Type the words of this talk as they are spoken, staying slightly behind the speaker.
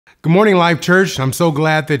Good morning, Life Church. I'm so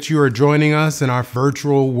glad that you are joining us in our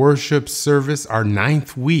virtual worship service, our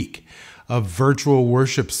 9th week of virtual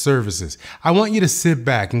worship services. I want you to sit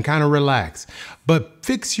back and kind of relax, but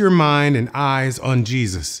fix your mind and eyes on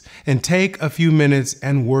Jesus and take a few minutes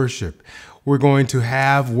and worship. We're going to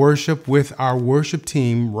have worship with our worship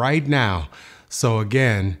team right now. So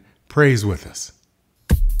again, praise with us.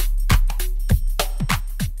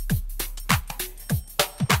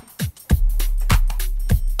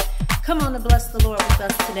 Come on and bless the Lord with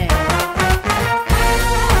us today.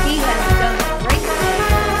 He has done great things.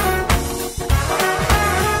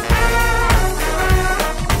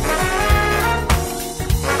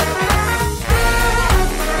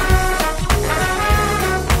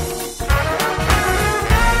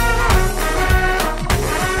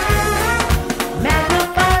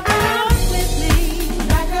 Magnify the Lord with me.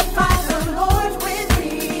 Magnify the Lord with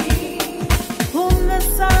me. Whom the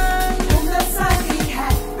Son he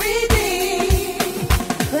hath redeemed.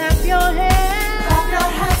 Clap your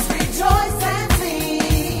hands, rejoice.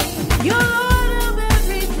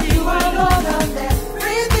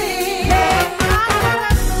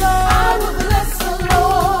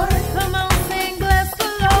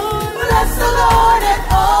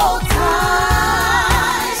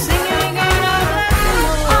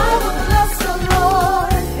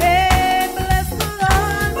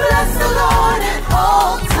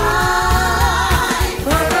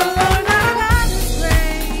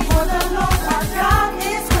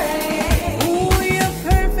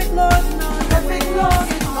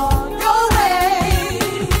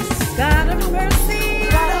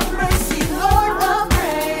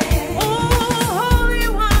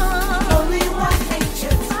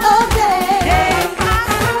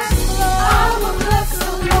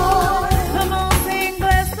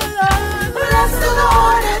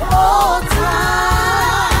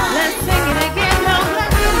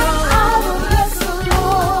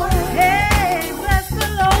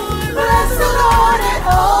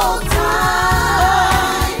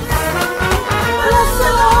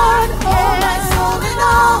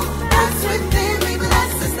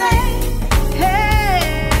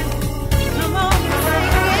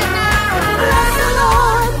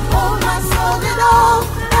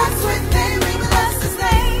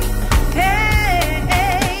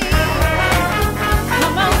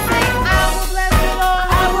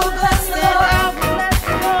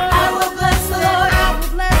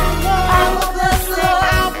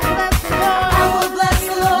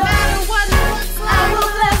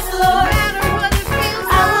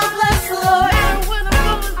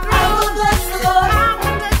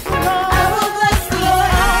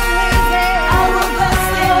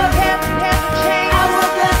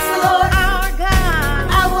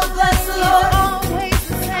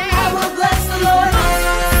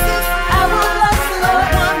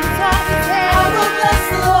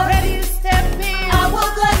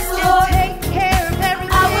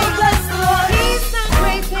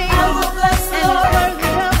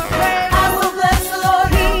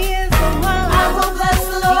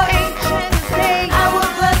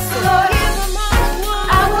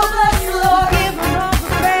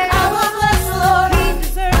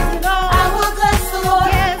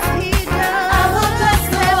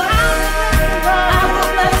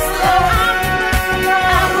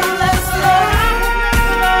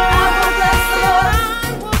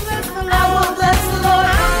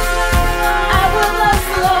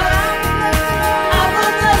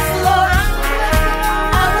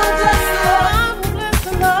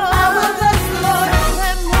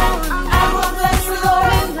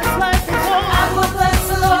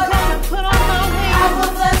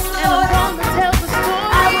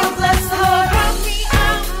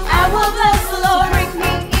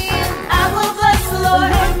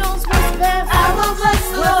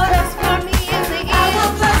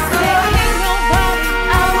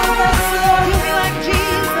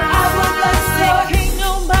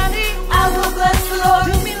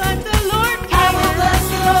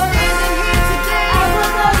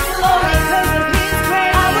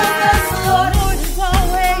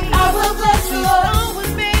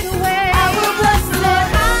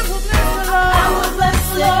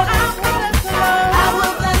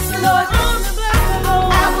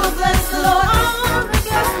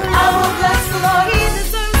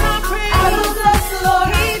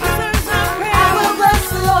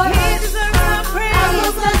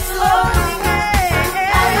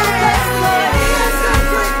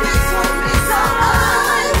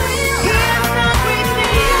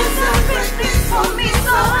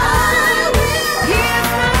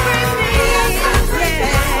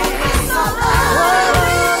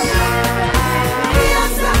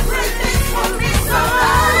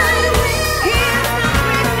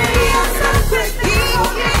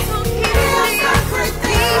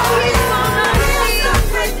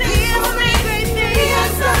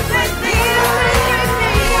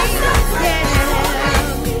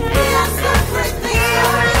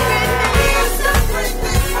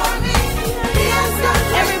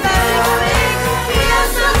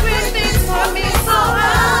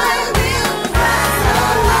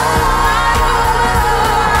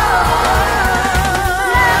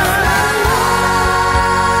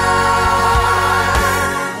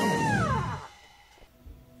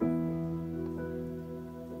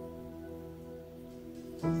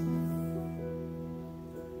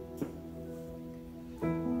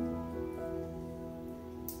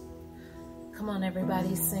 Come on,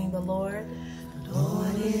 everybody, sing the Lord. The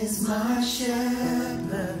Lord is my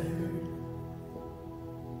shepherd.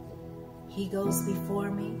 He goes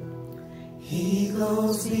before me. He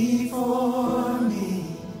goes before me.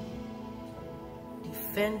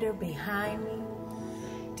 Defender behind me.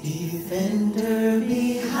 Defender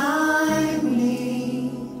behind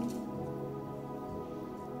me.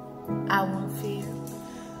 I won't fear.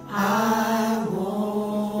 I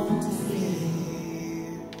won't fear.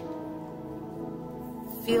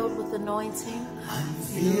 Filled with anointing. I'm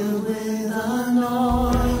filled with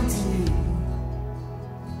anointing.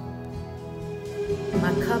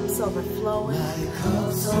 My cup's overflowing. My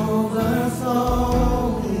cup's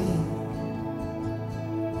overflowing.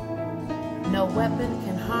 No weapon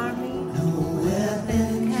can harm me. No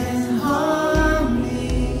weapon can harm me.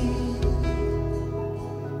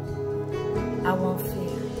 I won't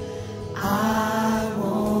fear. I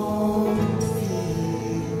won't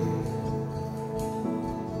fear.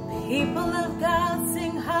 People of God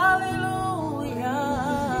sing hallelujah.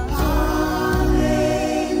 Hallelujah.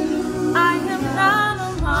 I am not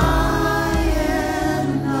alone. I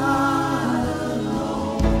am not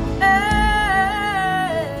alone. Hey,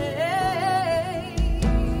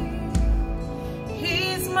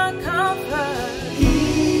 He's my comfort.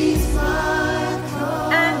 He's my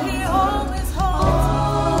comfort. And He always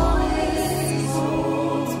holds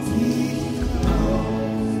me.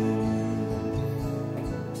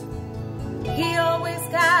 He always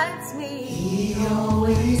guides me. He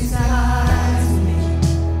always guides me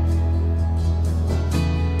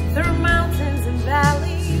Through mountains and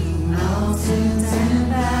valleys. mountains and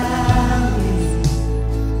valleys.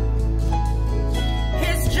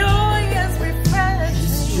 His joy is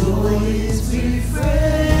refreshing. Joy is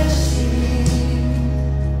refreshing.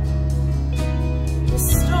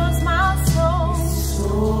 Restores my soul.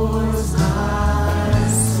 Restores my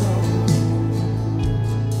soul.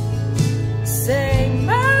 Say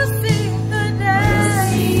mercy today.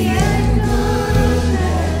 Mercy and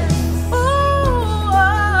goodness Ooh,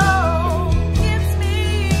 gives me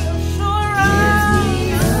gives me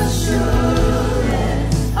assurance.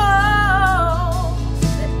 assurance. Oh,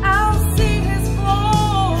 that I'll see His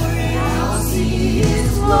glory. I'll see His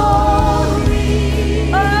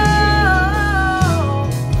glory. Oh,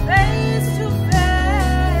 face to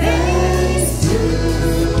face. Face to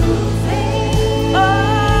face. Oh,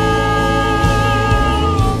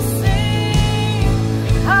 sing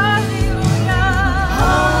hallelujah.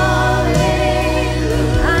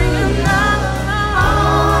 Hallelujah. I am not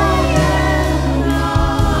alone.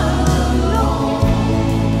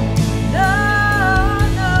 No,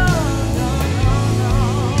 no, no, no.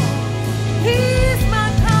 He's my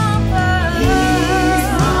comfort. He's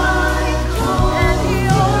my And He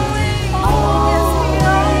always holds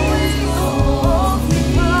me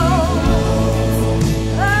close.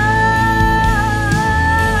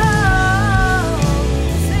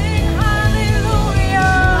 Sing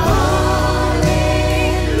hallelujah.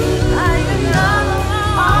 I am not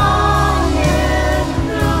alone.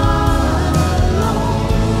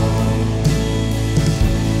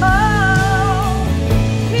 Oh,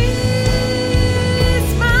 He's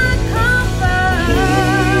my comfort.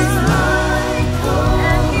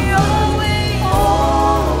 And He always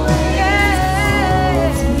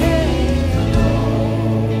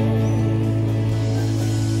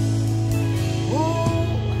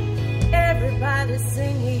Ooh, everybody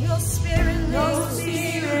singing, your spirit lives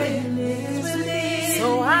within.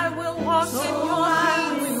 So I will walk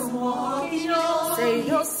in your peace. Say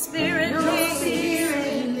your spirit lives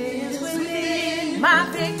within. my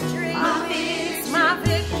victory. My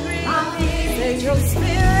victory. Say your Your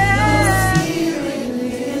spirit. spirit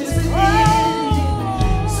lives within. Oh,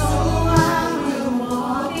 So I will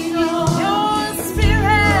walk in your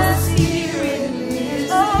spirit. spirit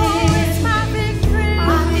lives Oh, it's my victory. My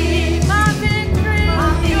victory. My victory. My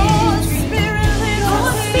Your victory. spirit lives Your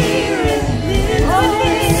spirit lives Oh,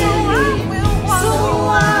 within. so I will walk. So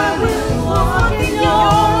I will walk in Your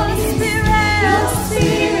your spirit. Your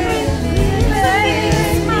spirit lives within.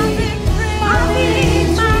 It's my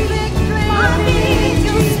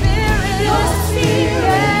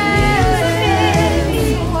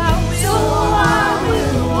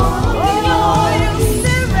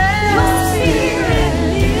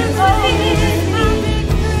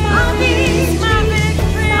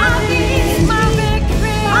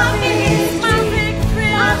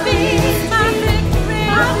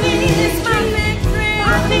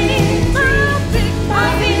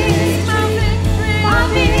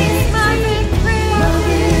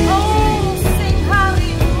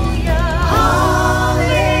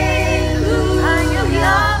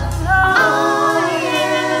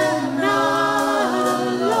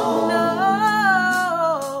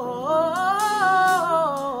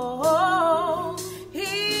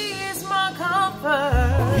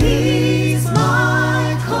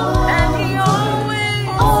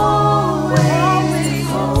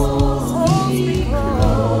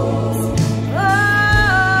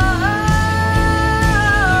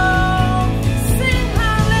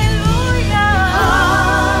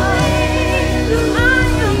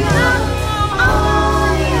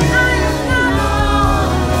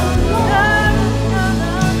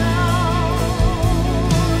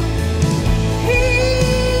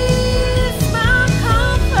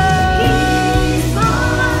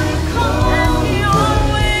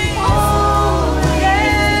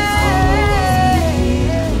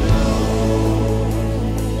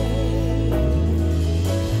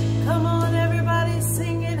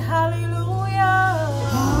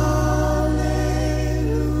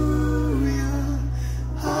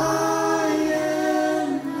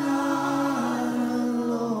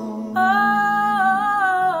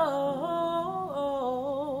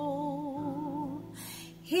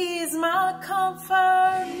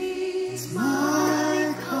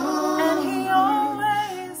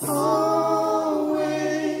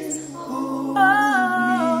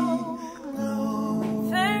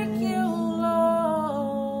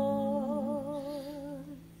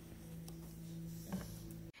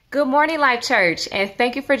Good morning, Life Church, and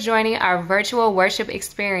thank you for joining our virtual worship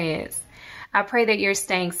experience. I pray that you're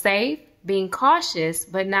staying safe, being cautious,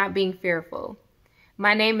 but not being fearful.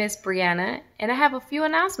 My name is Brianna, and I have a few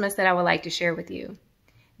announcements that I would like to share with you.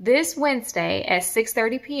 This Wednesday at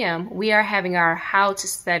 6:30 p.m., we are having our How to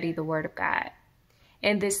Study the Word of God.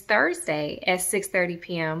 And this Thursday at 6:30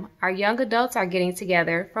 p.m., our young adults are getting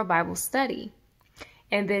together for Bible study.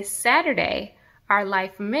 And this Saturday, our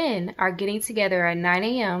Life Men are getting together at 9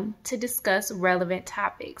 a.m. to discuss relevant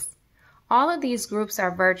topics. All of these groups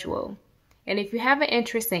are virtual. And if you have an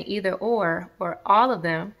interest in either or all of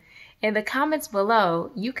them, in the comments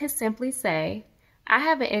below, you can simply say, I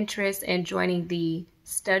have an interest in joining the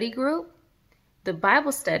study group, the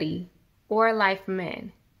Bible study, or Life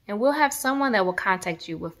Men. And we'll have someone that will contact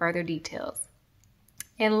you with further details.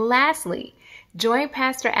 And lastly, join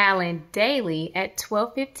Pastor Allen daily at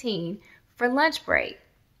 12:15 for lunch break.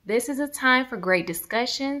 This is a time for great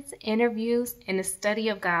discussions, interviews, and the study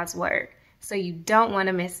of God's Word, so you don't want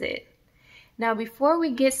to miss it. Now, before we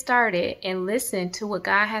get started and listen to what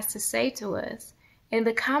God has to say to us, in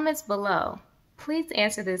the comments below, please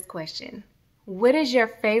answer this question. What is your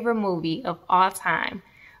favorite movie of all time?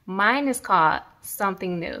 Mine is called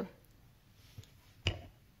Something New.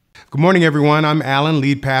 Good morning, everyone. I'm Alan,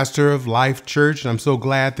 lead pastor of Life Church, and I'm so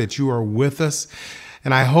glad that you are with us.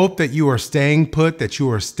 And I hope that you are staying put, that you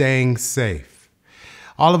are staying safe.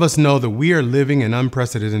 All of us know that we are living in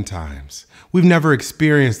unprecedented times. We've never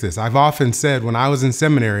experienced this. I've often said when I was in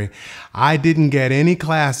seminary, I didn't get any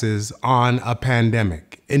classes on a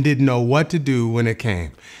pandemic and didn't know what to do when it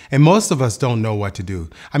came. And most of us don't know what to do.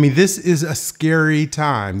 I mean, this is a scary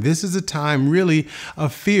time. This is a time really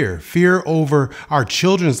of fear over our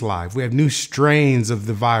children's life. We have new strains of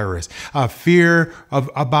the virus, fear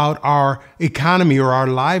about our economy or our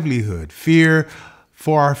livelihood, fear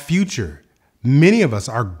for our future. Many of us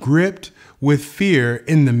are gripped with fear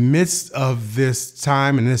in the midst of this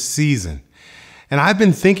time and this season. And I've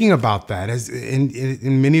been thinking about that,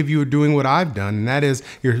 and many of you are doing what I've done, and that is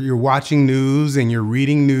you're watching news and you're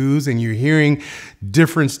reading news and you're hearing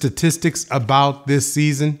different statistics about this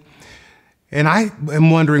season. And I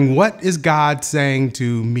am wondering, what is God saying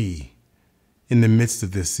to me in the midst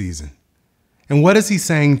of this season? And what is he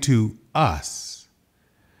saying to us?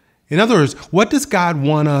 In other words, what does God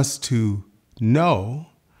want us to know?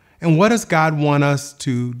 And what does God want us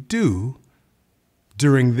to do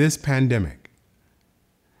during this pandemic?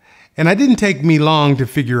 And it didn't take me long to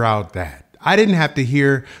figure out that. I didn't have to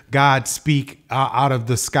hear God speak out of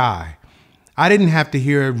the sky. I didn't have to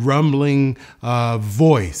hear a rumbling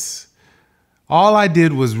voice. All I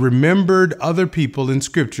did was remembered other people in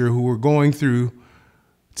Scripture who were going through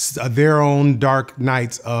their own dark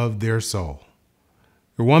nights of their soul.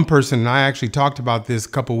 One person, and I actually talked about this a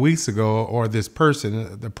couple weeks ago, or this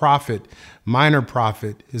person, the prophet, minor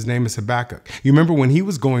prophet, his name is Habakkuk. You remember when he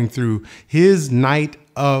was going through his night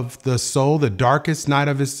of the soul, the darkest night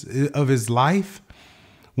of his life?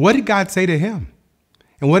 What did God say to him?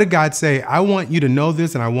 And what did God say? I want you to know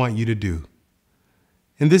this and I want you to do.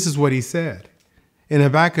 And this is what he said. In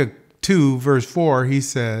Habakkuk 2, verse 4, he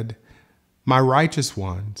said, my righteous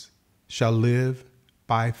ones shall live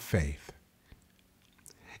by faith.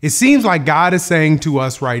 It seems like God is saying to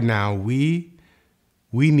us right now, we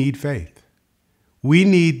need faith. We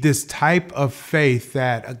need this type of faith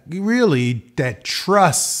that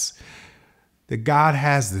trusts that God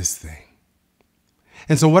has this thing.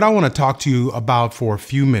 And so what I want to talk to you about for a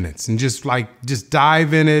few minutes and just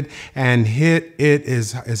dive in it and hit it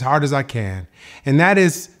as hard as I can. And that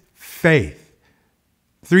is faith.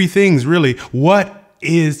 Three things really. What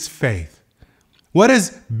is faith? What is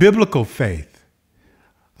biblical faith?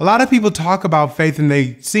 A lot of people talk about faith and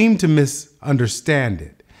they seem to misunderstand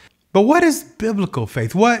it. But what is biblical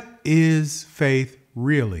faith? What is faith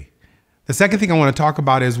really? The second thing I want to talk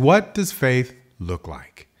about is, what does faith look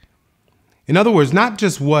like? In other words, not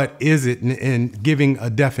just what is it in giving a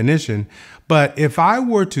definition, but if I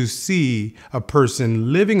were to see a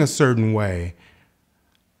person living a certain way,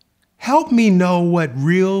 help me know what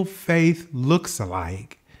real faith looks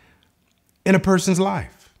like in a person's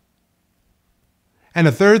life. And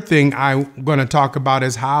the third thing I'm going to talk about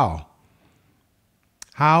is how.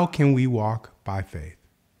 How can we walk by faith?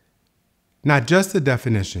 Not just the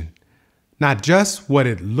definition, not just what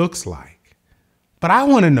it looks like, but I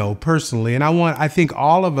want to know personally, and I think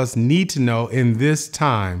all of us need to know in this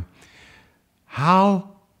time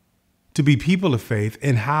how to be people of faith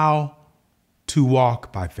and how to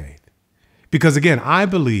walk by faith. Because again, I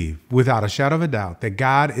believe without a shadow of a doubt that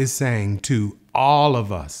God is saying to all of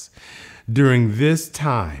us during this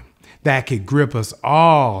time that could grip us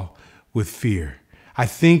all with fear. I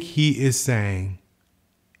think he is saying,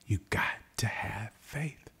 you got to have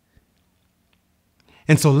faith.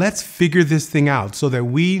 And so let's figure this thing out so that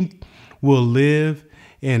we will live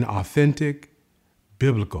in authentic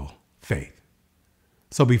biblical faith.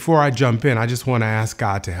 So before I jump in, I just want to ask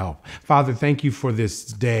God to help. Father, thank you for this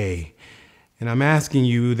day. And I'm asking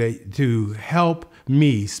you to help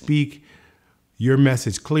me speak your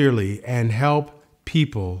message clearly and help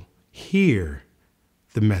people hear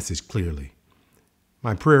the message clearly.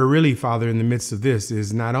 My prayer really, Father, in the midst of this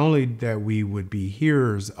is not only that we would be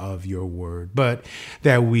hearers of your word, but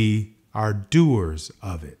that we are doers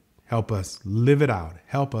of it. Help us live it out.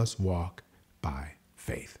 Help us walk by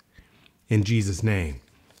faith. In Jesus' name,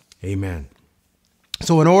 amen.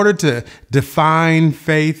 So in order to define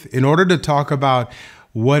faith, in order to talk about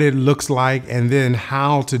what it looks like and then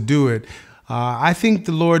how to do it, I think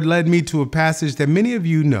the Lord led me to a passage that many of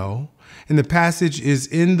you know, and the passage is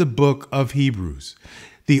in the book of Hebrews.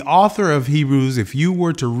 The author of Hebrews, if you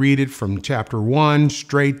were to read it from chapter 1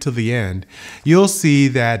 straight to the end, you'll see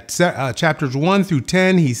that chapters 1 through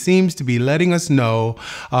 10, he seems to be letting us know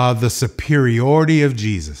the superiority of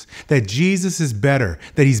Jesus, that Jesus is better,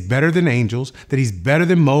 that he's better than angels, that he's better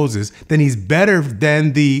than Moses, that he's better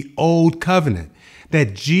than the old covenant,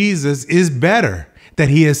 that Jesus is better, that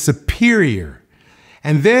he is superior.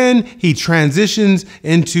 And then he transitions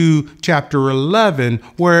into chapter 11,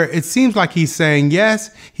 where it seems like he's saying, yes,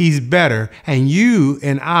 he's better. And you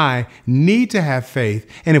and I need to have faith.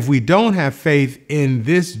 And if we don't have faith in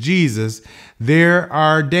this Jesus, there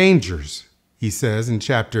are dangers, he says in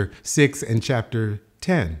chapter 6 and chapter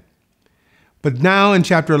 10. But now in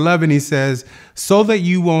chapter 11, he says, so that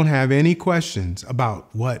you won't have any questions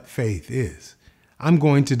about what faith is, I'm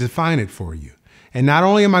going to define it for you. And not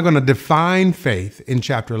only am I going to define faith in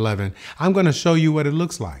chapter 11, I'm going to show you what it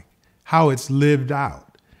looks like, how it's lived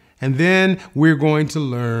out. And then we're going to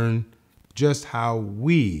learn just how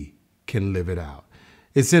we can live it out.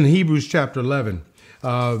 It's in Hebrews chapter 11.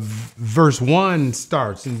 Verse 1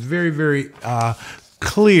 starts. It's very, very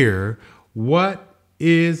clear. What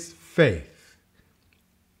is faith?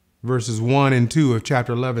 Verses 1 and 2 of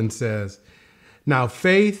chapter 11 says, now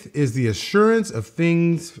faith is the assurance of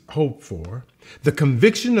things hoped for, the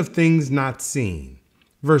conviction of things not seen.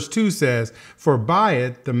 Verse 2 says, for by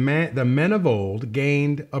it the men of old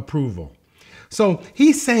gained approval. So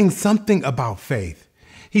he's saying something about faith.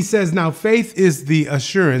 He says, now faith is the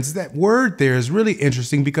assurance. That word there is really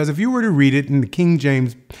interesting because if you were to read it in the King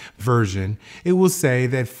James Version, it will say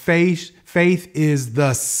that faith is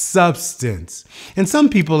the substance. And some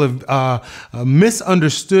people have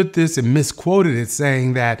misunderstood this and misquoted it,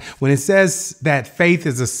 saying that when it says that faith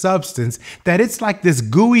is a substance, that it's like this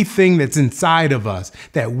gooey thing that's inside of us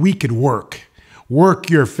that we could work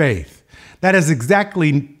your faith.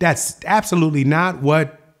 That's absolutely not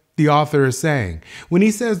what the author is saying. When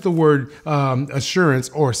he says the word assurance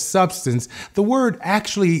or substance, the word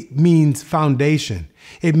actually means foundation.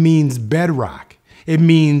 It means bedrock. It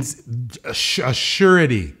means a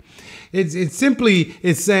surety.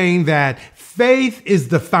 It's saying that faith is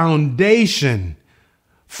the foundation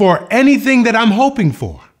for anything that I'm hoping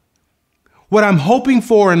for. What I'm hoping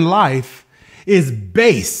for in life is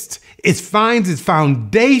based. It finds its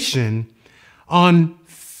foundation on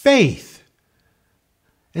faith.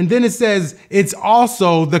 And then it says it's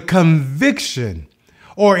also the conviction,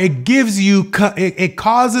 or it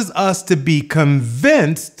causes us to be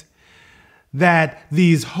convinced that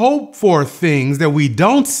these hoped for things that we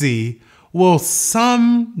don't see will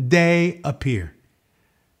someday appear.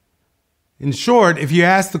 In short, if you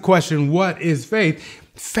ask the question, what is faith?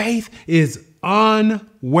 Faith is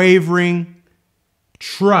unwavering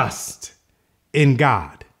trust in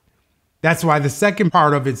God. That's why the second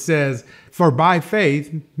part of it says, for by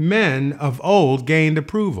faith, men of old gained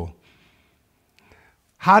approval.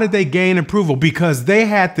 How did they gain approval? Because they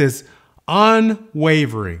had this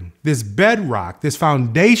unwavering, this bedrock, this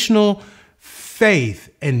foundational faith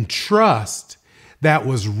and trust that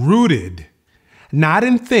was rooted not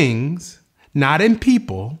in things, not in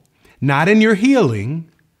people, not in your healing,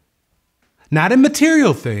 not in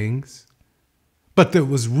material things, but that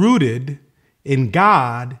was rooted in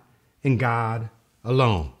God and God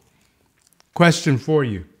alone. Question for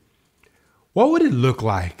you. What would it look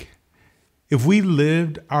like if we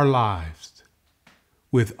lived our lives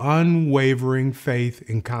with unwavering faith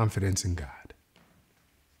and confidence in God?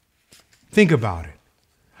 Think about it.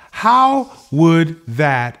 How would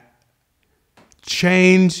that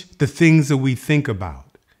change the things that we think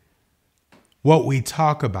about, what we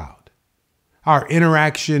talk about, our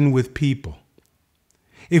interaction with people?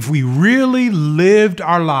 if we really lived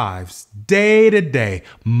our lives day to day,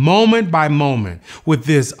 moment by moment, with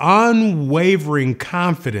this unwavering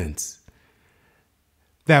confidence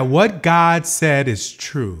that what God said is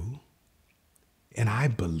true, and I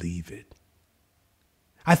believe it,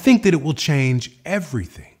 I think that it will change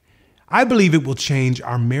everything. I believe it will change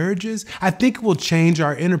our marriages. I think it will change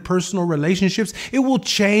our interpersonal relationships. It will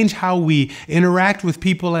change how we interact with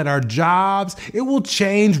people at our jobs. It will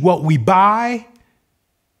change what we buy,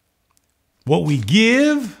 what we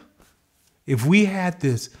give. If we had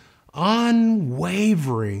this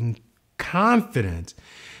unwavering confidence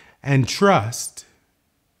and trust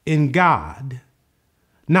in God,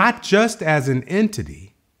 not just as an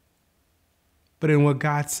entity, but in what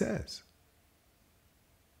God says.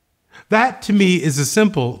 That to me is a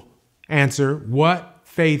simple answer, what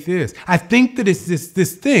faith is. I think that it's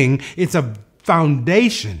this thing, it's a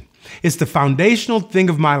foundation. It's the foundational thing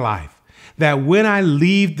of my life, that when I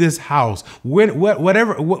leave this house,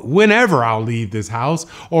 whenever I'll leave this house,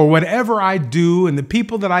 or whatever I do, and the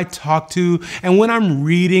people that I talk to, and when I'm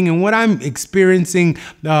reading and when I'm experiencing,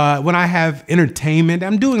 when I have entertainment,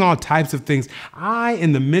 I'm doing all types of things.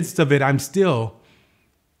 In the midst of it, I'm still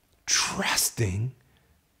trusting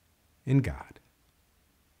in God.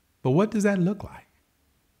 But what does that look like?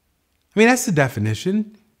 I mean, that's the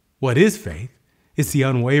definition. What is faith? It's the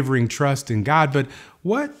unwavering trust in God. But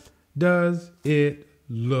what does it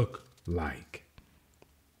look like?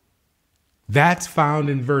 That's found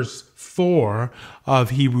in verse 4 of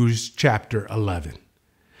Hebrews chapter 11.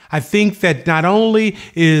 I think that not only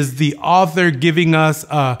is the author giving us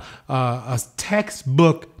a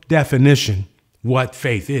textbook definition what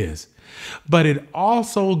faith is, but it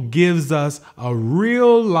also gives us a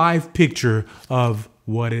real life picture of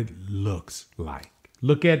what it looks like.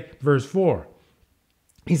 Look at verse 4.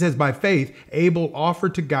 He says, by faith, Abel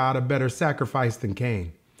offered to God a better sacrifice than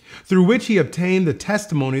Cain, through which he obtained the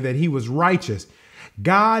testimony that he was righteous,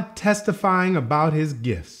 God testifying about his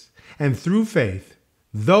gifts. And through faith,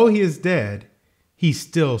 though he is dead, he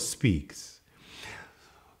still speaks.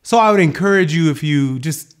 So I would encourage you, if you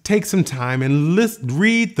just take some time and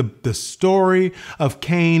read the story of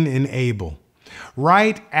Cain and Abel.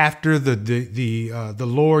 Right after the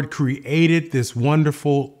Lord created this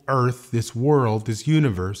wonderful earth, this world, this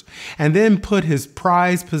universe, and then put his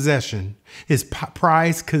prized possession, his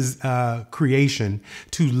prized creation,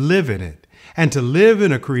 to live in it, and to live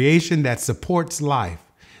in a creation that supports life.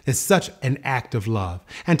 It's such an act of love.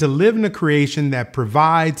 And to live in a creation that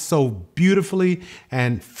provides so beautifully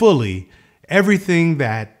and fully everything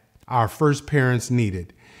that our first parents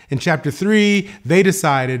needed. In chapter 3, they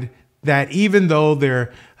decided that even though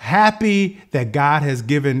they're happy that God has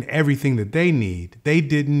given everything that they need, they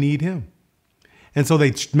didn't need him. And so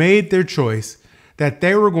they made their choice that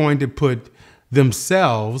they were going to put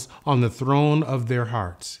themselves on the throne of their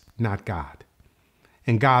hearts, not God.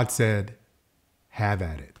 And God said, have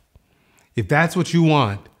at it. If that's what you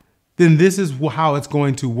want, then this is how it's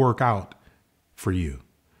going to work out for you.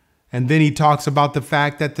 And then he talks about the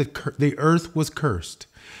fact that the earth was cursed.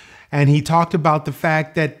 And he talked about the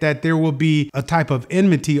fact that there will be a type of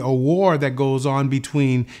enmity or war that goes on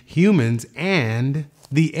between humans and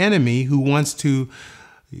the enemy who wants to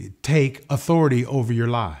take authority over your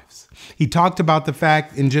lives. He talked about the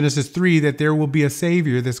fact in Genesis 3 that there will be a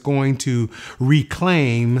savior that's going to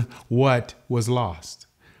reclaim what was lost.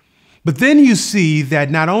 But then you see that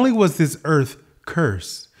not only was this earth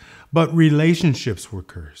cursed, but relationships were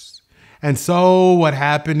cursed. And so what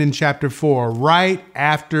happened in chapter 4, right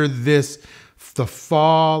after the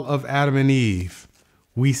fall of Adam and Eve,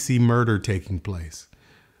 we see murder taking place.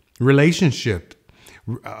 Relationships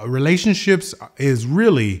is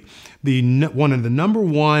really one of the number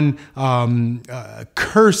one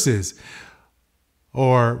curses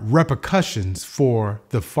or repercussions for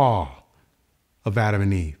the fall of Adam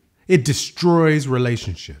and Eve. It destroys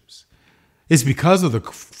relationships. It's because of the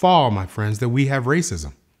fall, my friends, that we have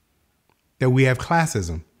racism, that we have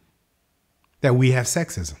classism, that we have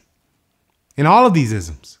sexism. And all of these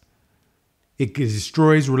isms, it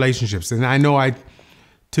destroys relationships. And I know I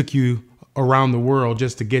took you around the world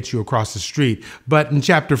just to get you across the street. But in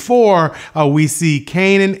chapter 4, we see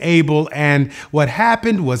Cain and Abel. And what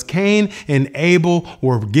happened was Cain and Abel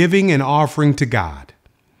were giving an offering to God.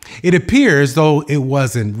 It appears, though it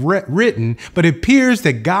wasn't written, but it appears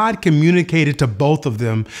that God communicated to both of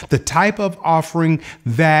them the type of offering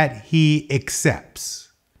that he accepts.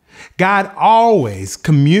 God always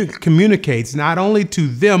communicates not only to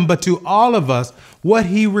them, but to all of us what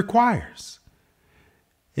he requires.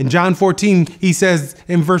 In John 14, he says,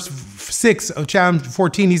 in verse 6 of John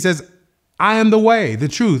 14, he says, I am the way, the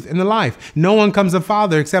truth, and the life. No one comes to the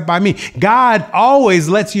Father except by me. God always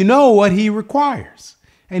lets you know what he requires.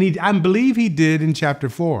 And I believe he did in chapter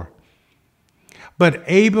 4. But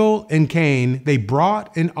Abel and Cain, they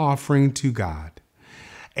brought an offering to God.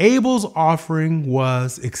 Abel's offering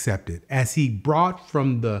was accepted as he brought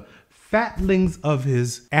from the fatlings of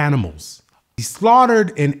his animals. He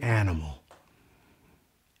slaughtered an animal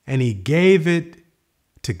and he gave it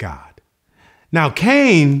to God. Now,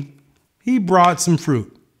 Cain, he brought some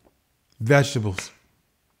fruit, vegetables.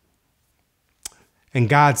 And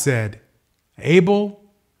God said, Abel,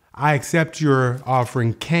 I accept your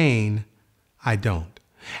offering. Cain, I don't.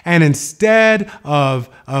 And instead of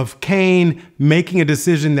Cain making a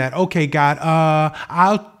decision that, okay, God,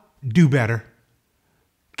 I'll do better.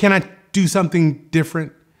 Can I do something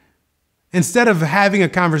different? Instead of having a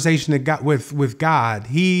conversation with God,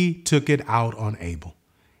 he took it out on Abel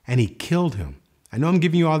and he killed him. I know I'm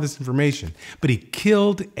giving you all this information, but he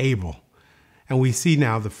killed Abel. And we see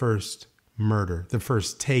now the first murder, the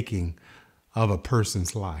first taking of a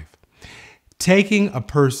person's life. Taking a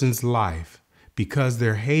person's life because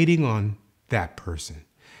they're hating on that person.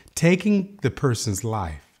 Taking the person's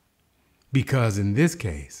life because in this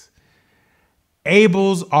case,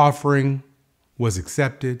 Abel's offering was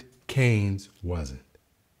accepted, Cain's wasn't.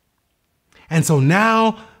 And so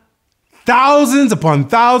now, thousands upon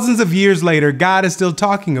thousands of years later, God is still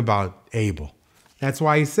talking about Abel. That's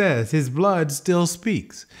why he says his blood still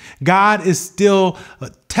speaks. God is still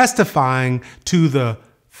testifying to the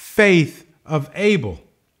faith of Abel.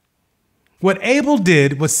 What Abel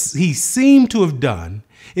did, what he seemed to have done,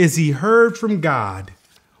 is he heard from God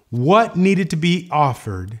what needed to be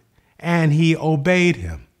offered, and he obeyed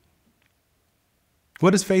him.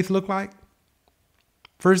 What does faith look like?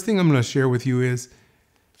 First thing I'm going to share with you is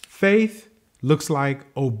faith looks like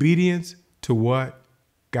obedience to what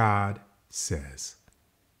God says.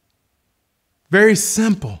 Very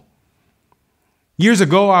simple. Years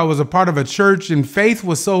ago, I was a part of a church and faith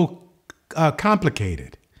was so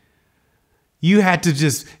complicated. You had to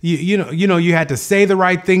just, you had to say the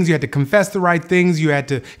right things. You had to confess the right things. You had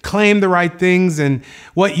to claim the right things. And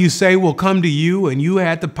what you say will come to you. And you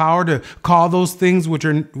had the power to call those things which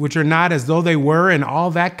are not as though they were and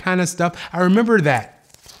all that kind of stuff. I remember that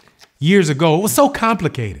years ago. It was so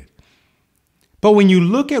complicated. But when you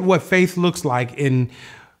look at what faith looks like in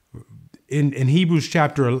Hebrews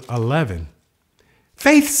chapter 11,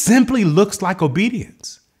 faith simply looks like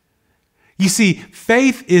obedience. You see,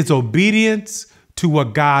 faith is obedience to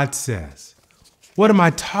what God says. What am I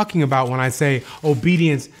talking about when I say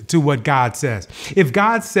obedience to what God says? If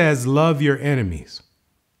God says, love your enemies,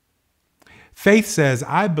 faith says,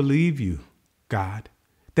 I believe you, God,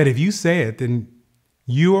 that if you say it, then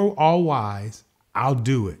you are all wise. I'll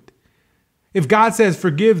do it. If God says,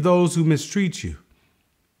 forgive those who mistreat you,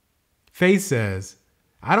 faith says,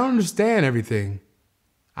 I don't understand everything.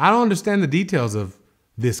 I don't understand the details of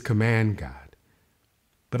this command, God,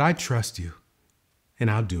 but I trust you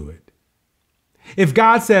and I'll do it. If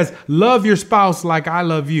God says, love your spouse like I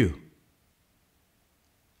love you,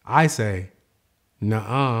 I say,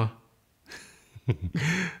 nuh-uh.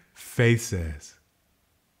 Faith says,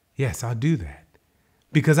 yes, I'll do that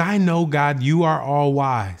because I know, God, you are all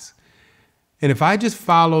wise. And if I just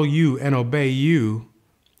follow you and obey you,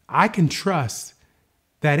 I can trust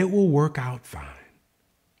that it will work out fine.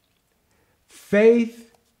 Faith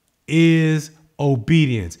is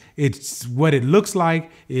obedience. It's what it looks like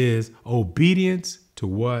is obedience to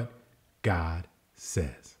what God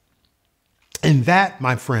says. And that,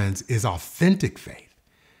 my friends, is authentic faith.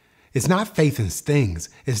 It's not faith in things.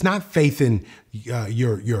 It's not faith in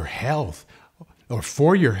your health or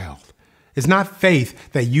for your health. It's not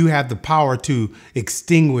faith that you have the power to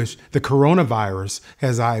extinguish the coronavirus,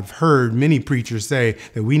 as I've heard many preachers say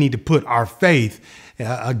that we need to put our faith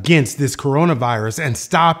against this coronavirus and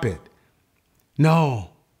stop it.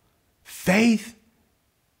 No, faith,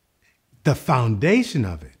 the foundation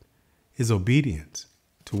of it is obedience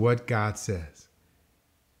to what God says.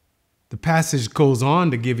 The passage goes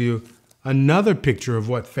on to give you another picture of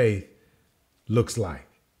what faith looks like.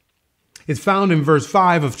 It's found in verse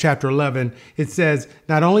 5 of chapter 11. It says,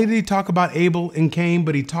 not only did he talk about Abel and Cain,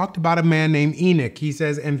 but he talked about a man named Enoch. He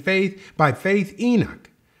says, and by faith,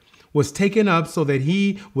 Enoch was taken up so that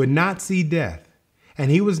he would not see death.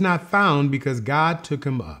 And he was not found because God took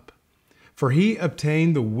him up. For he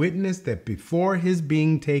obtained the witness that before his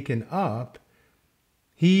being taken up,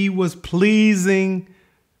 he was pleasing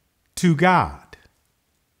to God.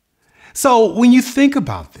 So when you think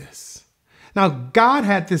about this, now God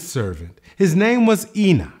had this servant. His name was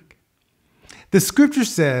Enoch. The scripture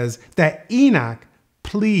says that Enoch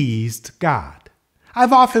pleased God.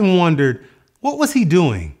 I've often wondered, what was he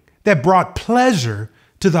doing that brought pleasure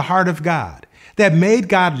to the heart of God, that made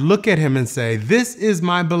God look at him and say, "This is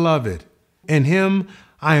my beloved. In him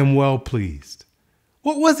I am well pleased"?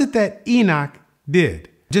 What was it that Enoch did?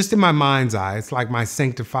 Just in my mind's eye, it's like my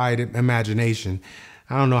sanctified imagination.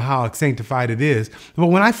 I don't know how sanctified it is, but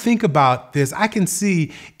when I think about this, I can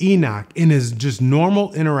see Enoch in his just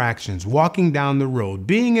normal interactions, walking down the road,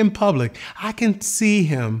 being in public. I can see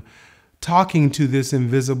him talking to this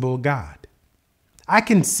invisible God. I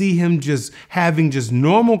can see him just having just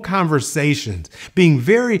normal conversations, being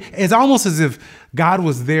it's almost as if God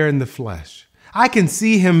was there in the flesh. I can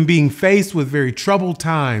see him being faced with very troubled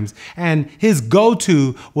times, and his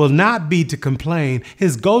go-to will not be to complain.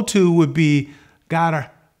 His go-to would be, "God,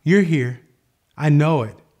 you're here. I know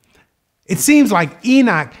it." It seems like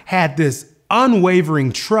Enoch had this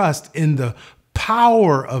unwavering trust in the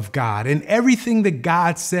power of God and everything that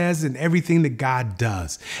God says and everything that God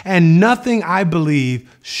does. And nothing, I believe,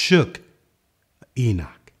 shook Enoch.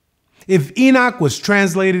 If Enoch was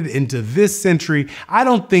translated into this century, I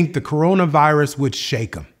don't think the coronavirus would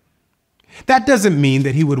shake him. That doesn't mean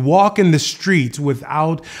that he would walk in the streets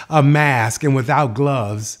without a mask and without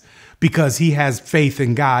gloves because he has faith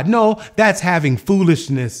in God. No, that's having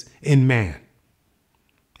foolishness in man.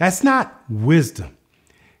 That's not wisdom.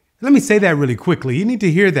 Let me say that really quickly. You need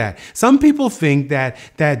to hear that. Some people think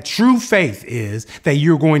that true faith is that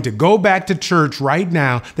you're going to go back to church right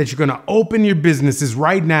now, that you're going to open your businesses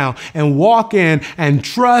right now and walk in and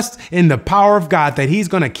trust in the power of God, that he's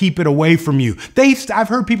going to keep it away from you. I've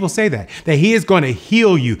heard people say that he is going to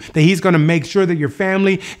heal you, that he's going to make sure that your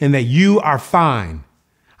family and that you are fine.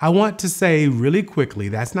 I want to say really quickly,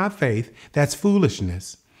 that's not faith, that's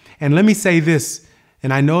foolishness. And let me say this.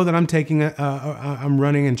 And I know that I'm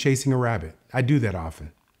running and chasing a rabbit. I do that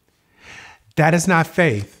often. That is not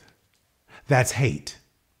faith. That's hate.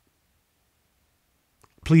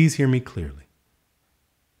 Please hear me clearly.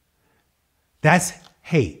 That's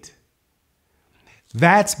hate.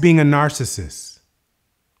 That's being a narcissist.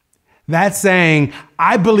 That's saying,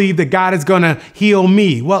 "I believe that God is going to heal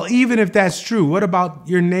me." Well, even if that's true, what about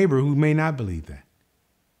your neighbor who may not believe that?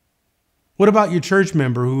 What about your church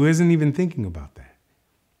member who isn't even thinking about that?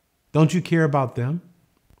 Don't you care about them?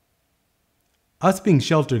 Us being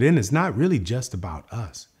sheltered in is not really just about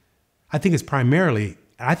us. I think it's primarily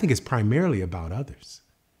about others.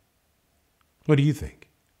 What do you think?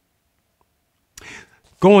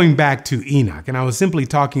 Going back to Enoch, and I was simply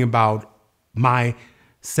talking about my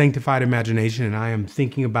sanctified imagination, and I am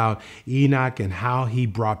thinking about Enoch and how he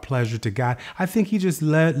brought pleasure to God. I think he just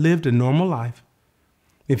lived a normal life.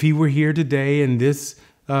 If he were here today in this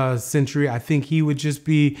century, I think he would just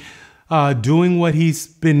be doing what he's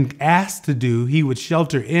been asked to do. He would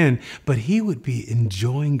shelter in, but he would be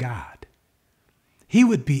enjoying God. He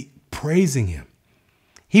would be praising him.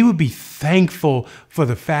 He would be thankful for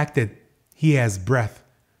the fact that he has breath,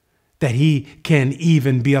 that he can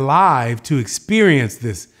even be alive to experience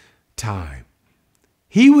this time.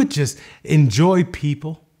 He would just enjoy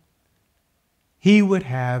people. He would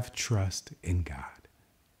have trust in God.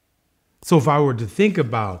 So if I were to think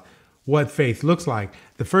about what faith looks like,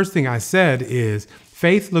 the first thing I said is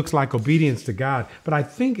faith looks like obedience to God, but I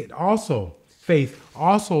think faith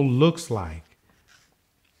also looks like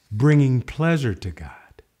bringing pleasure to God.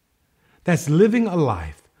 That's living a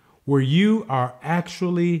life where you are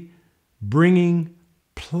actually bringing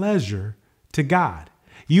pleasure to God.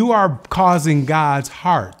 You are causing God's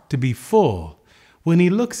heart to be full when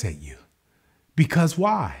he looks at you. Because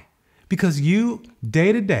why? Because you,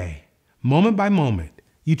 day to day, moment by moment,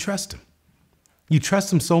 you trust him. You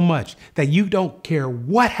trust him so much that you don't care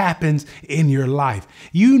what happens in your life.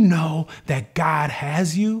 You know that God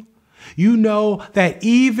has you. You know that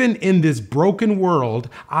even in this broken world,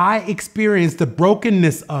 I experience the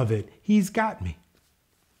brokenness of it. He's got me.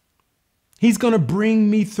 He's going to bring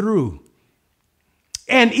me through.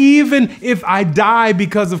 And even if I die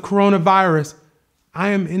because of coronavirus, I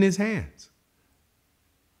am in his hands.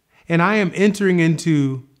 And I am entering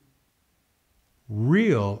into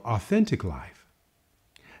real, authentic life.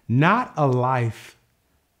 Not a life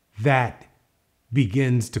that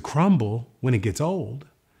begins to crumble when it gets old.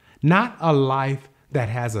 Not a life that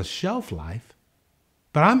has a shelf life,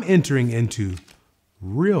 but I'm entering into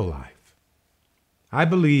real life. I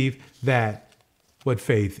believe that what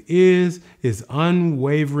faith is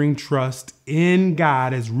unwavering trust in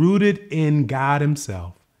God, is rooted in God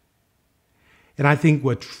himself. And I think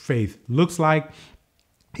what faith looks like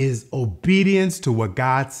is obedience to what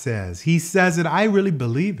God says. He says it. I really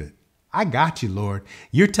believe it. I got you, Lord.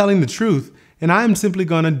 You're telling the truth, and I'm simply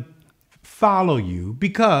going to follow you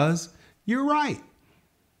because you're right.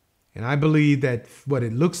 And I believe that what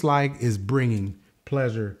it looks like is bringing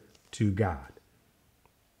pleasure to God.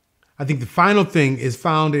 I think the final thing is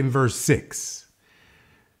found in verse 6.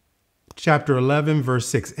 Chapter 11, verse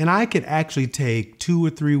 6. And I could actually take 2 or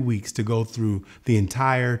 3 weeks to go through the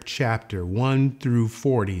entire chapter, 1 through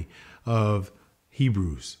 40 of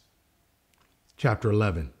Hebrews. Chapter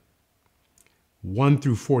 11. 1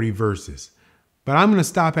 through 40 verses. But I'm going to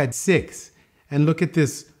stop at 6 and look at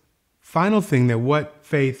this final thing, that what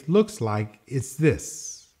faith looks like. It's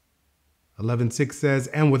this. 11:6 says,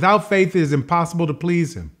 and without faith it is impossible to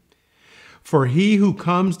please him. For he who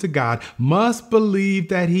comes to God must believe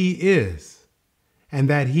that he is, and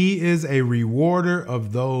that he is a rewarder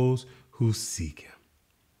of those who seek him.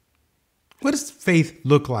 What does faith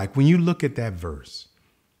look like when you look at that verse?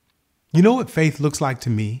 You know what faith looks like to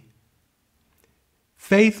me?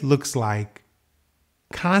 Faith looks like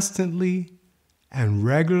constantly and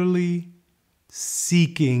regularly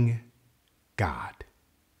seeking God.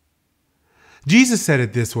 Jesus said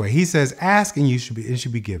it this way. He says, ask and it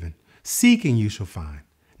should be given. Seek and you shall find.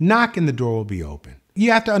 Knock and the door will be open.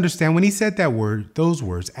 You have to understand when he said those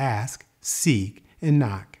words, ask, seek, and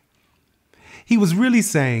knock, he was really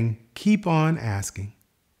saying, keep on asking,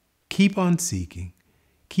 keep on seeking,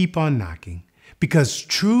 keep on knocking, because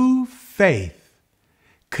true faith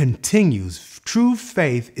continues. True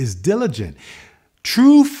faith is diligent.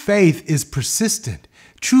 True faith is persistent.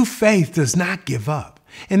 True faith does not give up.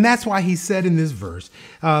 And that's why he said in this verse,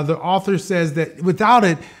 the author says that without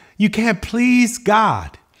it, you can't please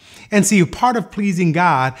God. And see, a part of pleasing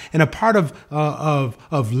God and a part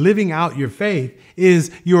of living out your faith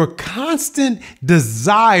is your constant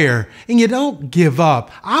desire. And you don't give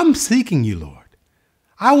up. I'm seeking you, Lord.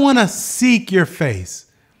 I want to seek your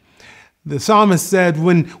face. The psalmist said,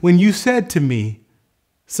 when you said to me,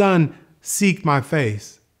 son, seek my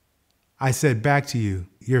face, I said back to you,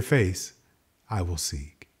 your face I will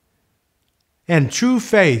seek. And true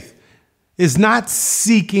faith is not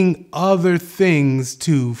seeking other things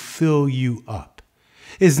to fill you up.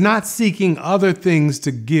 Is not seeking other things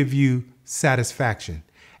to give you satisfaction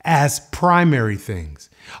as primary things.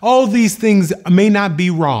 All these things may not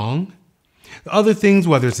be wrong. Other things,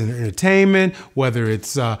 whether it's entertainment, whether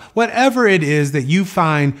it's whatever it is that you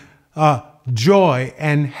find joy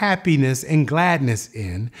and happiness and gladness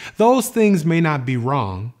in, those things may not be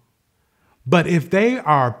wrong. But if they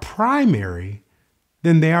are primary,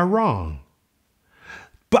 then they are wrong.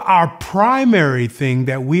 But our primary thing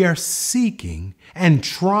that we are seeking and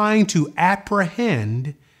trying to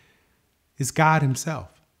apprehend is God himself.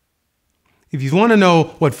 If you want to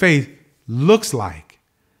know what faith looks like,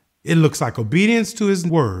 it looks like obedience to his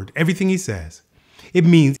word, everything he says. It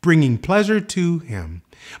means bringing pleasure to him.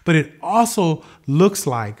 But it also looks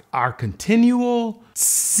like our continual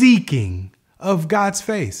seeking of God's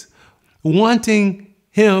face, wanting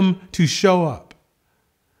him to show up.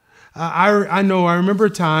 I remember a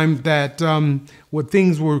time that when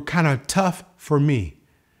things were kind of tough for me,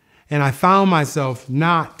 and I found myself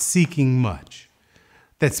not seeking much,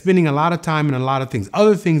 that spending a lot of time in a lot of things,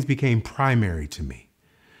 other things became primary to me.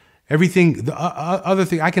 Everything, the other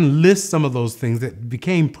thing, I can list some of those things that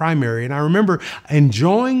became primary. And I remember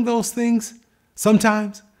enjoying those things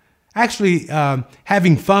sometimes, actually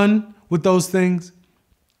having fun with those things.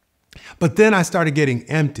 But then I started getting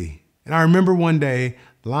empty. And I remember one day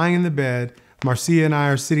lying in the bed, Marcia and I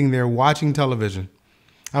are sitting there watching television.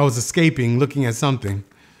 I was escaping, looking at something.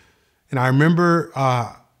 And I remember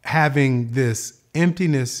having this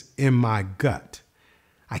emptiness in my gut.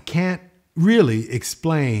 I can't really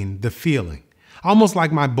explain the feeling. Almost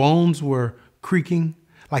like my bones were creaking,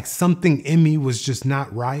 like something in me was just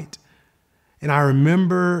not right. And I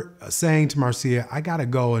remember saying to Marcia, I got to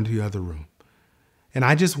go into the other room. And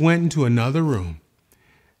I just went into another room,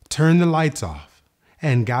 turned the lights off,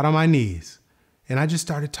 and got on my knees. And I just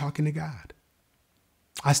started talking to God.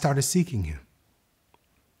 I started seeking him.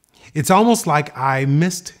 It's almost like I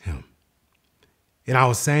missed him. And I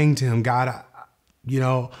was saying to him, God,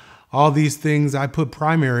 all these things I put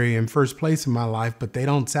primary in first place in my life, but they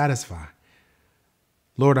don't satisfy.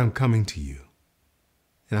 Lord, I'm coming to you.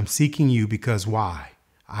 And I'm seeking you because why?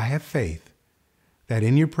 I have faith that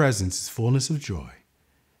in your presence is fullness of joy,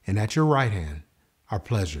 and at your right hand are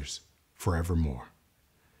pleasures forevermore.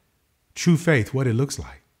 True faith, what it looks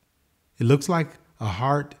like. It looks like a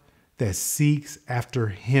heart that seeks after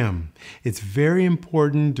him. It's very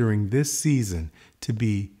important during this season to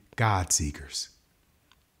be God seekers,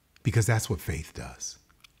 because that's what faith does.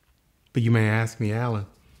 But you may ask me, Alan,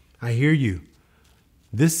 I hear you.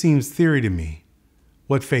 This seems theory to me.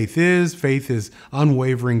 What faith is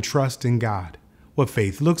unwavering trust in God. What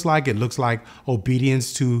faith looks like, it looks like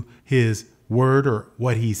obedience to his word or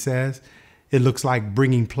what he says. It looks like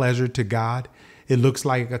bringing pleasure to God. It looks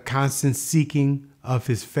like a constant seeking of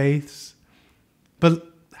his faiths. But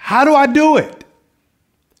how do I do it?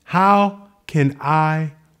 How can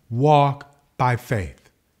I walk by faith?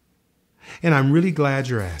 And I'm really glad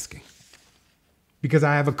you're asking, because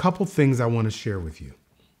I have a couple things I want to share with you.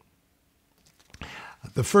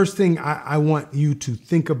 The first thing I want you to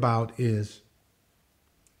think about is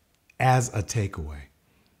as a takeaway.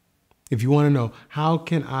 If you want to know, how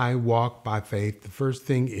can I walk by faith? The first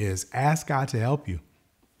thing is ask God to help you.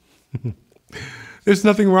 There's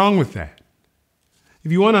nothing wrong with that.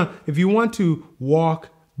 If you want to walk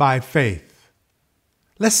by faith,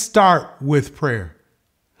 let's start with prayer.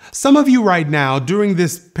 Some of you right now, during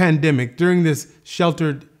this pandemic, during this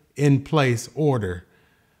sheltered in place order,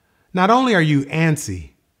 not only are you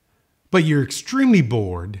antsy, but you're extremely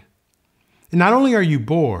bored. And not only are you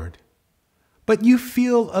bored, but you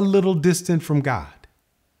feel a little distant from God.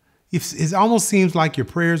 It almost seems like your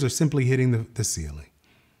prayers are simply hitting the ceiling.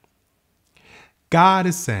 God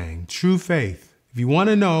is saying, true faith, if you want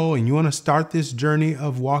to know and you want to start this journey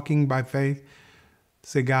of walking by faith,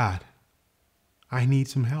 say, God, I need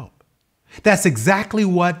some help. That's exactly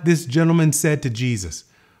what this gentleman said to Jesus.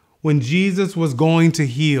 When Jesus was going to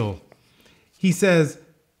heal, he says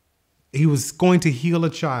he was going to heal a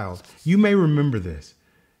child. You may remember this.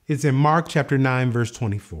 It's in Mark chapter 9, verse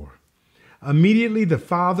 24. Immediately the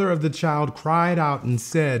father of the child cried out and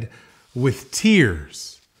said with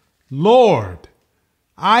tears, Lord,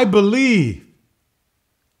 I believe.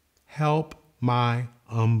 Help my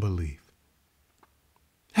unbelief.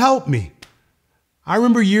 Help me. I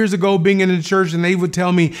remember years ago being in the church and they would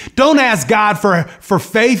tell me, don't ask God for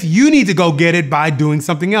faith. You need to go get it by doing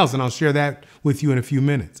something else. And I'll share that with you in a few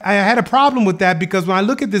minutes. I had a problem with that because when I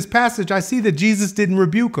look at this passage, I see that Jesus didn't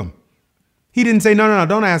rebuke him. He didn't say, no,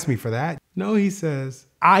 don't ask me for that. No, he says,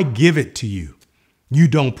 I give it to you. You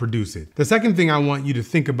don't produce it. The second thing I want you to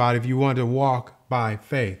think about if you want to walk by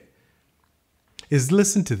faith is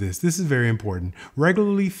listen to this. This is very important.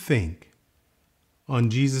 Regularly think on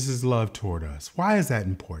Jesus' love toward us. Why is that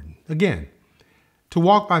important? Again, to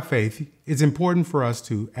walk by faith, it's important for us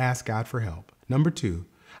to ask God for help. Number two,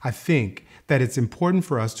 I think that it's important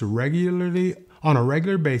for us to regularly, on a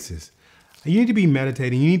regular basis, you need to be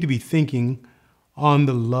meditating, you need to be thinking on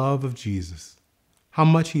the love of Jesus, how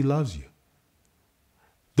much he loves you,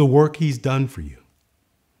 the work he's done for you.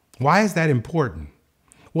 Why is that important?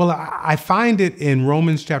 Well, I find it in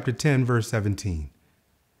Romans chapter 10, verse 17.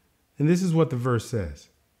 And this is what the verse says.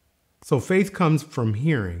 So faith comes from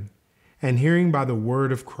hearing, and hearing by the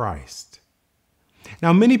word of Christ.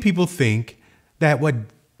 Now, many people think that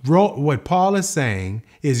what Paul is saying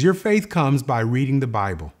is your faith comes by reading the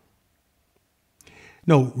Bible.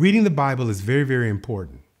 No, reading the Bible is very, very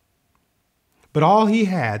important. But all he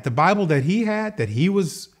had, the Bible that he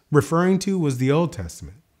was referring to was the Old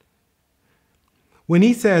Testament. When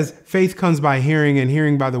he says faith comes by hearing and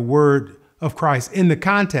hearing by the word of Christ, in the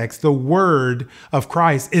context, the word of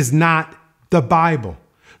Christ is not the Bible.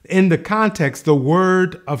 In the context, the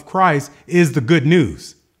word of Christ is the good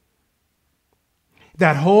news.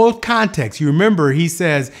 That whole context, you remember he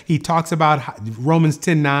talks about Romans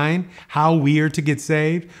 10:9, how we are to get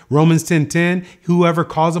saved. Romans 10:10, whoever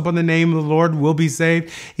calls upon the name of the Lord will be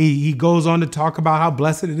saved. He goes on to talk about how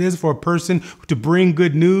blessed it is for a person to bring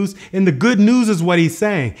good news. And the good news is what he's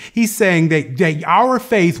saying. He's saying that our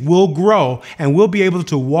faith will grow and we'll be able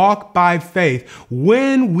to walk by faith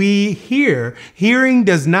when we hear. Hearing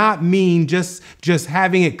does not mean just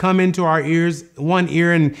having it come into our ears, one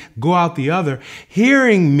ear and go out the other.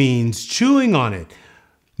 Hearing means chewing on it,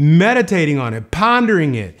 meditating on it,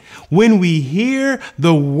 pondering it. When we hear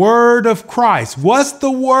the word of Christ, what's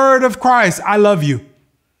the word of Christ? I love you.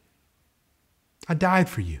 I died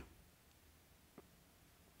for you.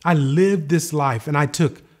 I lived this life and I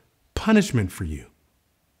took punishment for you.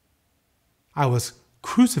 I was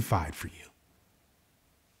crucified for you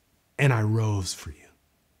and I rose for you.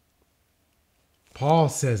 Paul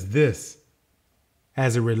says this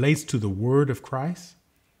as it relates to the word of Christ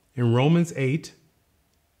in Romans 8,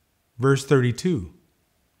 verse 32.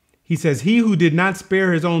 He says, he who did not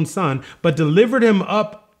spare his own son, but delivered him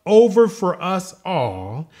up over for us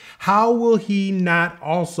all, how will he not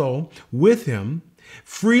also with him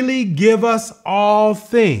freely give us all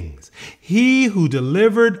things? He who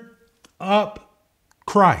delivered up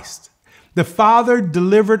Christ, the Father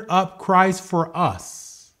delivered up Christ for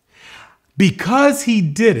us. Because he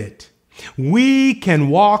did it, We can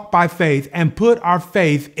walk by faith and put our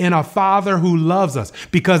faith in a Father who loves us.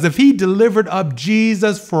 Because if he delivered up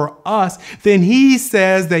Jesus for us, then he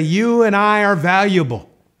says that you and I are valuable.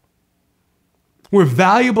 We're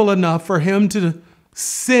valuable enough for him to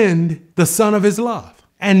send the Son of his love.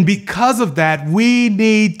 And because of that, we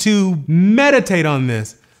need to meditate on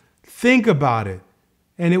this, think about it,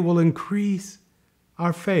 and it will increase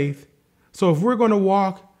our faith. So if we're going to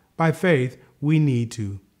walk by faith, we need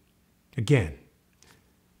to, again,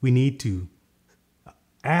 we need to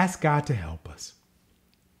ask God to help us.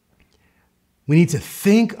 We need to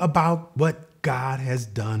think about what God has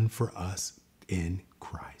done for us in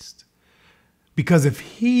Christ. Because if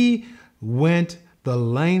he went the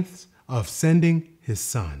lengths of sending his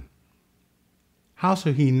Son, how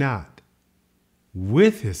shall he not,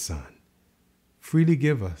 with his Son, freely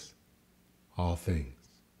give us all things?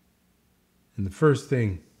 And the first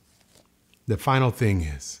thing, the final thing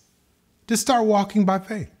is, just start walking by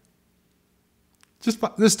faith. Just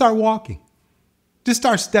start walking. Just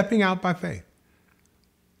start stepping out by faith.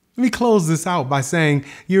 Let me close this out by saying,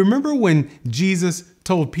 you remember when Jesus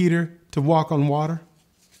told Peter to walk on water?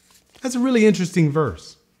 That's a really interesting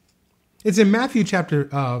verse. It's in Matthew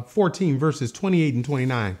chapter 14, verses 28 and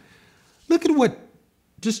 29. Look at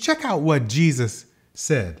just check out what Jesus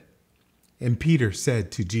said. And Peter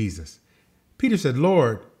said to Jesus, Peter said,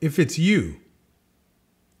 Lord, if it's you,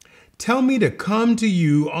 tell me to come to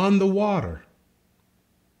you on the water.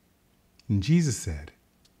 And Jesus said,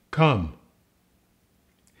 come.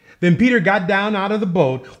 Then Peter got down out of the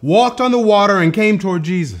boat, walked on the water, and came toward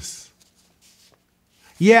Jesus.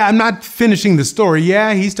 Yeah, I'm not finishing the story.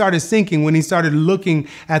 Yeah, he started sinking when he started looking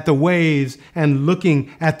at the waves and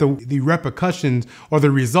looking at the repercussions or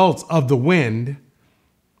the results of the wind.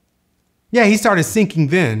 Yeah, he started sinking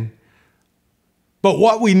then. But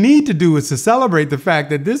what we need to do is to celebrate the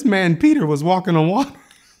fact that this man, Peter, was walking on water.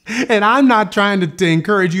 And I'm not trying to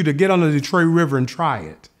encourage you to get on the Detroit River and try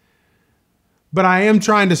it. But I am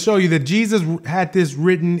trying to show you that Jesus had this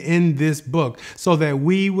written in this book so that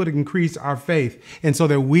we would increase our faith and so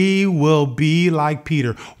that we will be like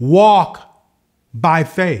Peter. Walk by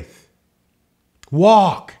faith.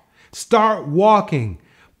 Walk. Start walking,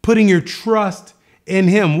 putting your trust in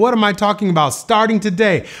him. What am I talking about? Starting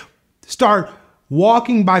today. Start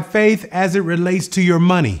walking by faith as it relates to your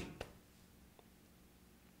money.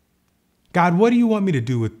 God, what do you want me to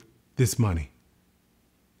do with this money?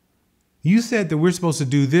 You said that we're supposed to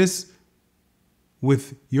do this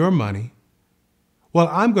with your money. Well,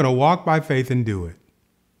 I'm going to walk by faith and do it.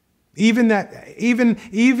 Even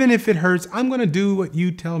if it hurts, I'm going to do what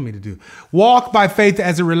you tell me to do. Walk by faith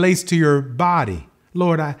as it relates to your body.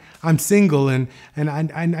 Lord, I'm single and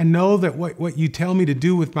I know that what you tell me to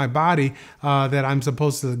do with my body, that I'm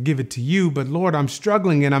supposed to give it to you. But Lord, I'm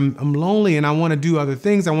struggling and I'm lonely and I want to do other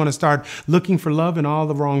things. I want to start looking for love in all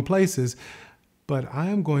the wrong places. But I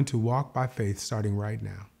am going to walk by faith starting right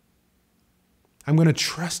now. I'm going to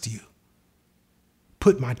trust you.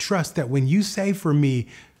 Put my trust that when you say for me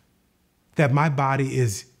that my body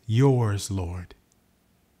is yours, Lord,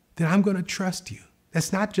 then I'm going to trust you.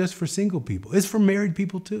 That's not just for single people. It's for married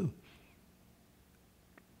people too.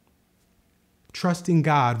 Trusting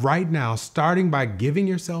God right now, starting by giving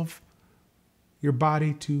yourself, your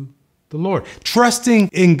body to the Lord. Trusting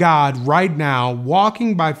in God right now,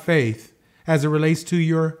 walking by faith as it relates to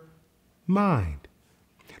your mind.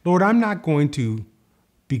 Lord, I'm not going to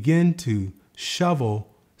begin to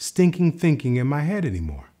shovel stinking thinking in my head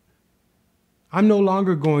anymore. I'm no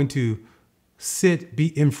longer going to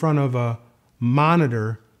be in front of a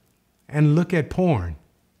monitor and look at porn.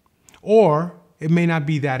 Or it may not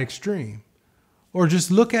be that extreme. Or just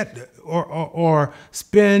look at or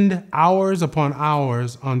spend hours upon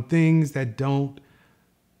hours on things that don't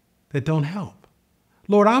help.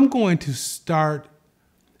 Lord, I'm going to start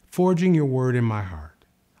forging your word in my heart.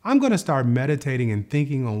 I'm going to start meditating and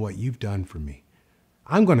thinking on what you've done for me.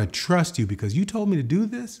 I'm going to trust you because you told me to do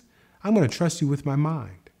this. I'm going to trust you with my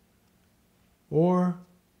mind. Or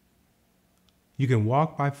you can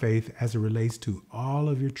walk by faith as it relates to all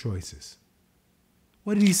of your choices.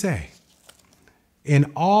 What did he say?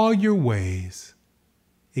 In all your ways,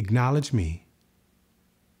 acknowledge me,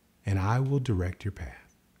 and I will direct your path.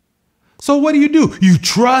 So what do? You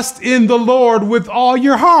trust in the Lord with all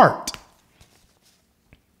your heart.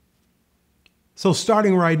 So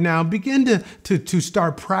starting right now, begin to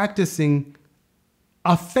start practicing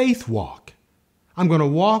a faith walk. I'm going to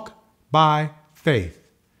walk by faith.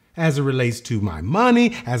 as it relates to my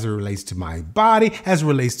money, as it relates to my body, as it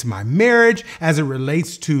relates to my marriage, as it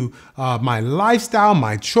relates to my lifestyle,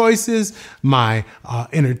 my choices, my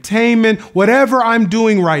entertainment, whatever I'm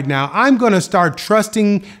doing right now, I'm going to start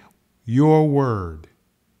trusting your word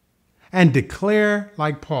and declare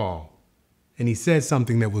like Paul. And he said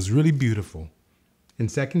something that was really beautiful in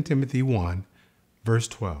 2 Timothy 1, verse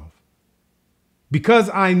 12. Because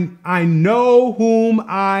I know whom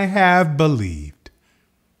I have believed,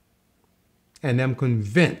 and am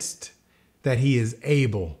convinced that he is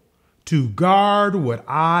able to guard what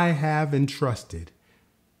I have entrusted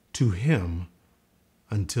to him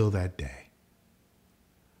until that day.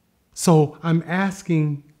 So I'm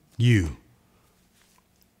asking you,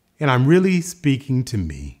 and I'm really speaking to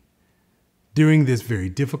me during this very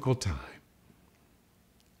difficult time,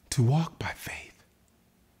 to walk by faith.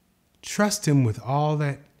 Trust him with all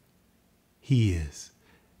that he is,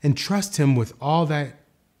 and trust him with all that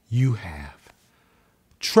you have.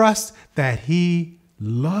 Trust that he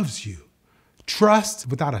loves you. Trust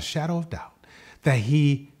without a shadow of doubt that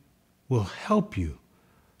he will help you.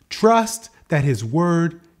 Trust that his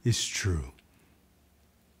word is true.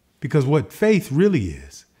 Because what faith really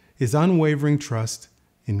is unwavering trust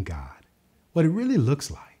in God. What it really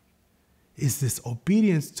looks like is this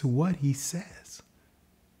obedience to what he says.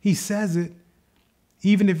 He says it,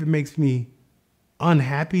 even if it makes me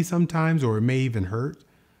unhappy sometimes, or it may even hurt.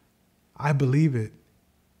 I believe it,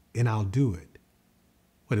 and I'll do it.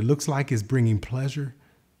 What it looks like is bringing pleasure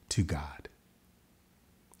to God.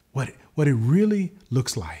 What it really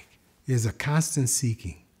looks like is a constant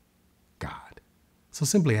seeking God. So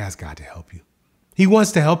simply ask God to help you. He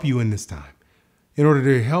wants to help you in this time in order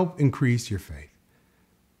to help increase your faith.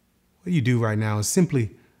 What you do right now is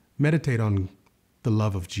simply meditate on the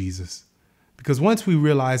love of Jesus. Because once we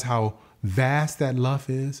realize how vast that love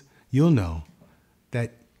is, you'll know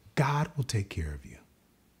that God will take care of you.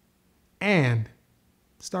 And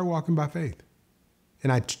start walking by faith.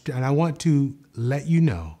 And I want to let you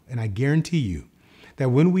know, and I guarantee you, that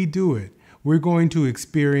when we do it, we're going to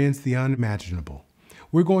experience the unimaginable.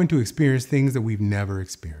 We're going to experience things that we've never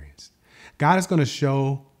experienced. God is going to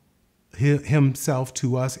show himself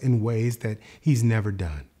to us in ways that he's never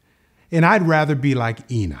done. And I'd rather be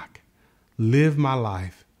like Enoch, live my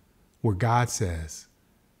life where God says,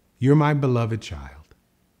 you're my beloved child.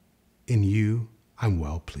 In you, I'm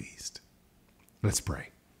well pleased. Let's pray.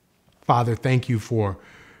 Father, thank you for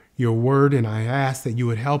your word, and I ask that you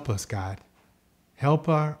would help us, God. Help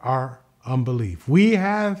our unbelief. We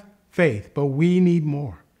have faith, but we need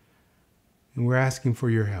more. And we're asking for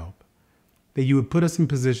your help, that you would put us in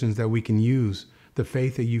positions that we can use the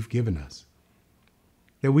faith that you've given us,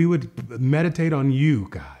 that we would meditate on you,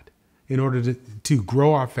 God, in order to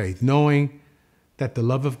grow our faith, knowing that the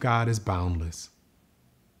love of God is boundless.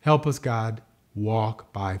 Help us, God,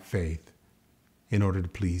 walk by faith in order to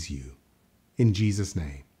please you. In Jesus'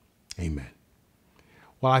 name, amen.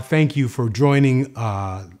 Well, I thank you for joining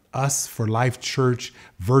us for Life Church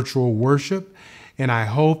virtual worship, and I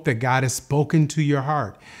hope that God has spoken to your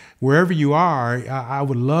heart. Wherever you are, I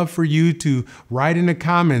would love for you to write in the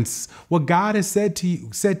comments what God has said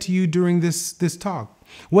to you during this talk.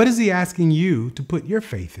 What is he asking you to put your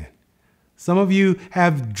faith in? Some of you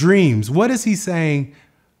have dreams. What is he saying?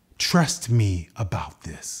 Trust me about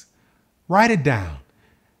this. Write it down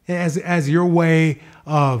as your way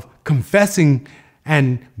of confessing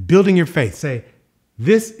and building your faith. Say,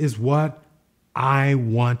 this is what I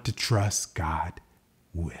want to trust God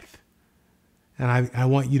with. And I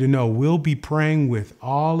want you to know we'll be praying with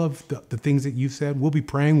all of the things that you've said. We'll be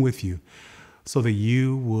praying with you so that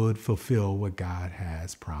you would fulfill what God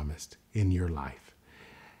has promised in your life.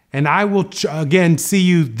 And I will again see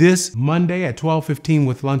you this Monday at 12:15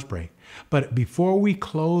 with lunch break. But before we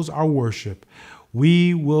close our worship,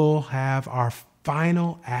 we will have our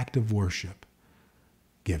final act of worship,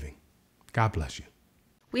 giving. God bless you.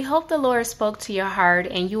 We hope the Lord spoke to your heart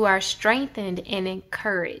and you are strengthened and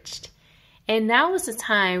encouraged. And now is the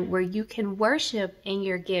time where you can worship in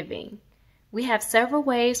your giving. We have several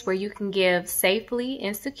ways where you can give safely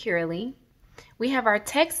and securely. We have our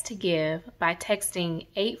text to give by texting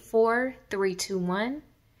 84321.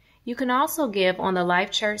 You can also give on the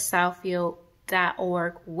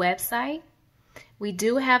lifechurchsouthfield.org website. We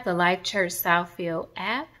do have the Life Church Southfield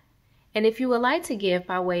app. And if you would like to give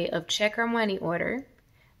by way of check or money order,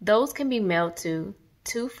 those can be mailed to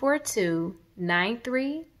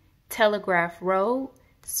 24293 Telegraph Road,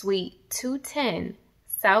 Suite 210,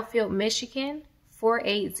 Southfield, Michigan,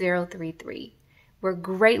 48033. We're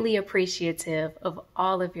greatly appreciative of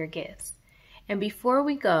all of your gifts. And before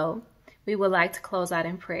we go, we would like to close out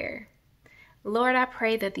in prayer. Lord, I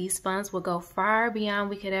pray that these funds will go far beyond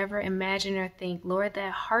we could ever imagine or think. Lord,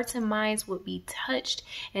 that hearts and minds would be touched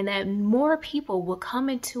and that more people will come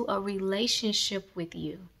into a relationship with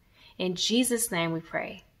you. In Jesus' name we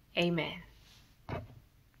pray. Amen.